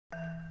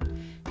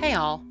Hey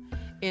all!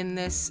 In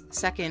this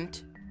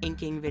second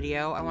inking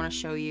video, I want to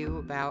show you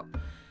about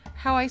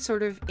how I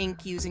sort of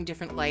ink using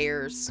different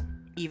layers,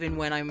 even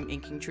when I'm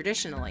inking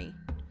traditionally.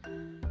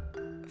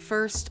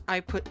 First, I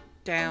put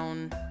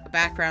down a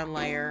background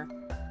layer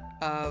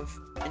of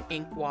an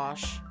ink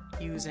wash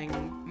using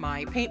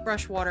my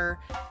paintbrush water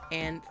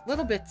and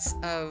little bits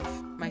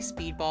of my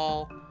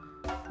speedball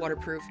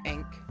waterproof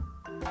ink.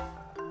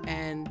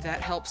 And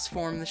that helps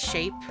form the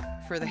shape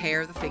for the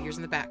hair of the figures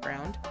in the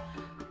background.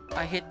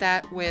 I hit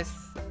that with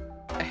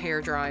a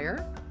hair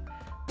dryer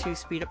to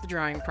speed up the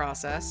drying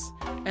process,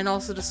 and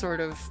also to sort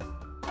of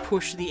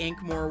push the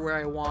ink more where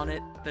I want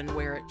it than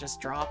where it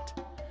just dropped.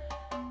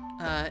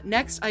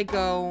 Next, I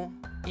go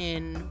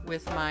in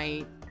with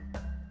my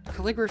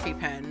calligraphy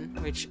pen,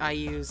 which I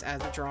use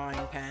as a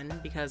drawing pen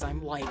because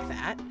I'm like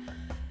that,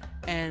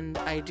 and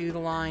I do the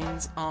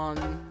lines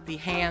on the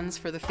hands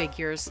for the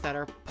figures that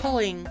are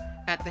pulling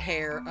at the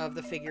hair of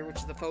the figure, which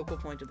is the focal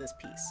point of this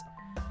piece.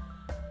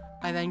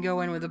 I then go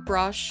in with a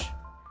brush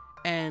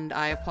and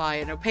I apply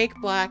an opaque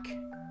black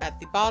at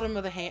the bottom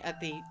of the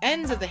at the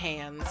ends of the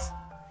hands,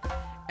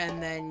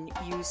 and then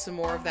use some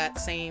more of that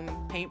same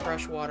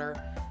paintbrush water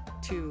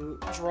to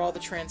draw the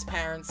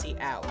transparency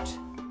out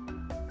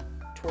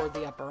toward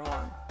the upper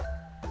arm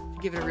to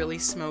give it a really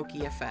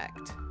smoky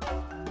effect.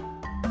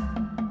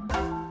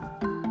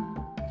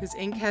 Because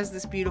ink has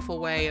this beautiful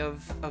way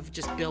of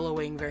just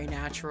billowing very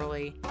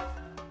naturally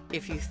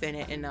if you thin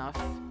it enough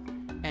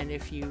and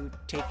if you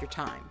take your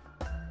time.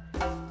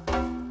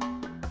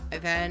 I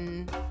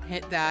then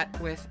hit that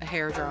with a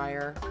hair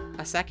dryer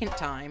a second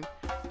time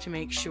to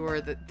make sure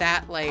that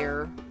that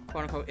layer,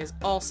 quote unquote, is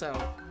also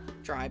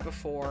dry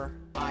before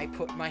I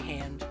put my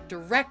hand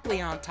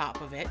directly on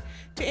top of it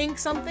to ink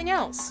something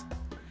else.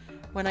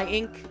 When I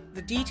ink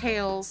the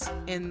details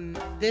in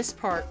this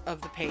part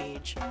of the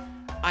page,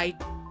 I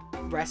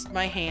rest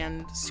my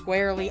hand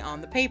squarely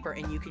on the paper,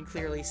 and you can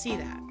clearly see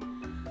that.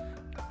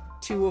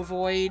 To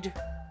avoid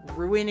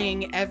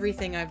ruining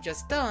everything I've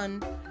just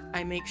done,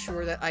 I make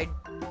sure that I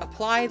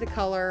apply the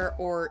color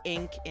or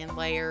ink in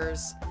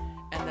layers,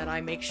 and that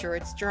I make sure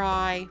it's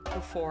dry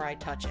before I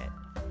touch it.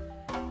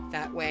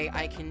 That way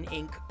I can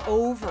ink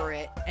over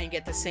it and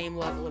get the same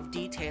level of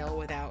detail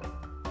without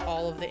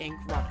all of the ink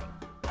running.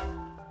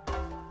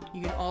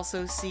 You can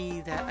also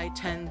see that I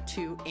tend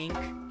to ink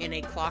in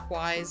a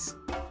clockwise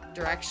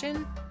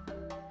direction.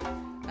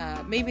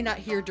 Maybe not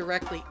here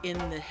directly in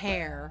the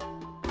hair,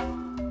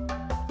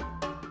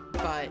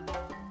 but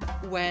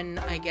when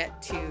I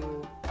get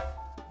to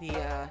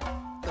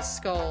the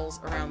skulls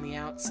around the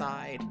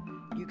outside,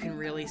 you can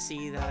really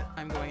see that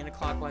I'm going in a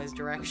clockwise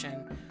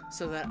direction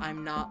so that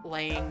I'm not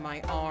laying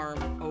my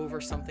arm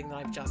over something that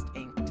I've just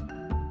inked.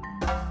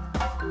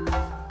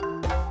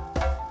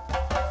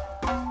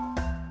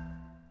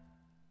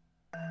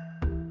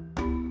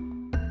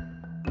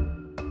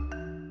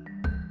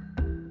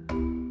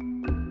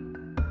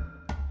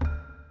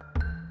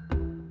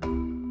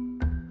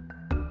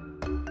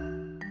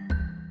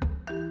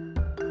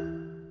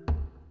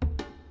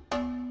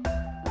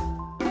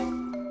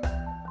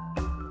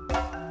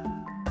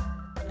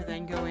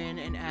 Go in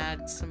and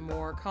add some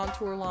more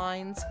contour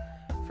lines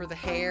for the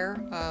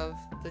hair of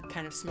the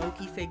kind of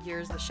smoky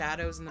figures, the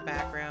shadows in the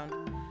background,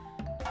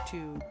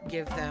 to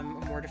give them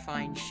a more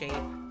defined shape,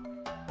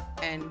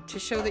 and to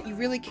show that you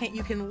really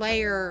you can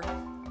layer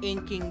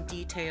inking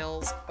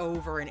details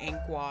over an ink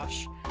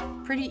wash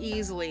pretty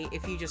easily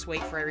if you just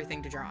wait for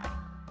everything to dry,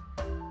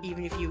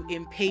 even if you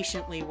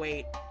impatiently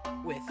wait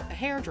with a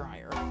hair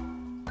dryer.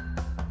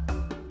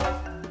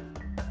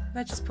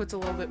 That just puts a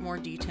little bit more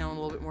detail and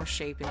a little bit more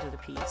shape into the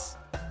piece.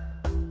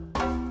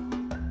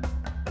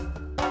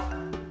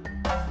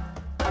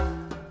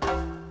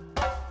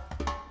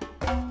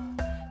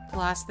 The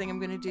last thing I'm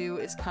going to do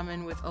is come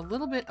in with a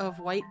little bit of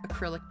white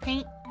acrylic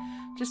paint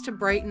just to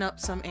brighten up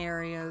some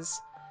areas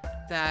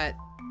that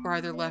were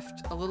either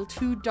left a little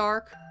too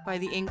dark by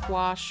the ink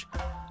wash,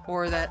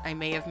 or that I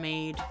may have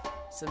made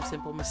some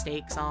simple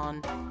mistakes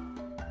on,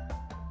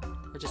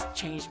 or just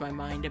changed my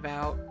mind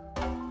about.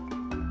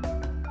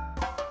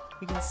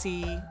 You can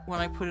see when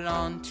I put it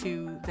on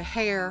to the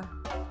hair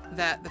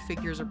that the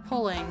figures are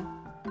pulling,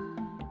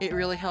 it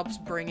really helps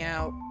bring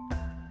out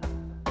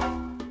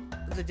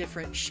the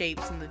different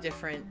shapes and the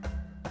different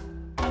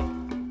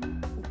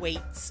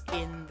weights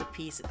in the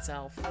piece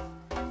itself.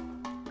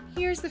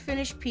 Here's the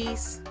finished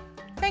piece.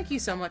 Thank you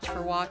so much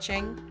for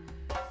watching.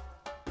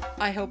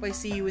 I hope I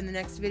see you in the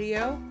next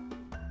video.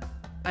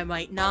 I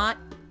might not.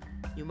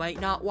 You might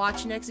not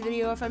watch the next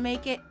video if I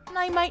make it, and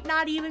I might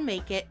not even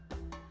make it.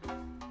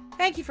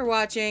 Thank you for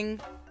watching.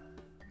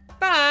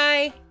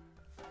 Bye!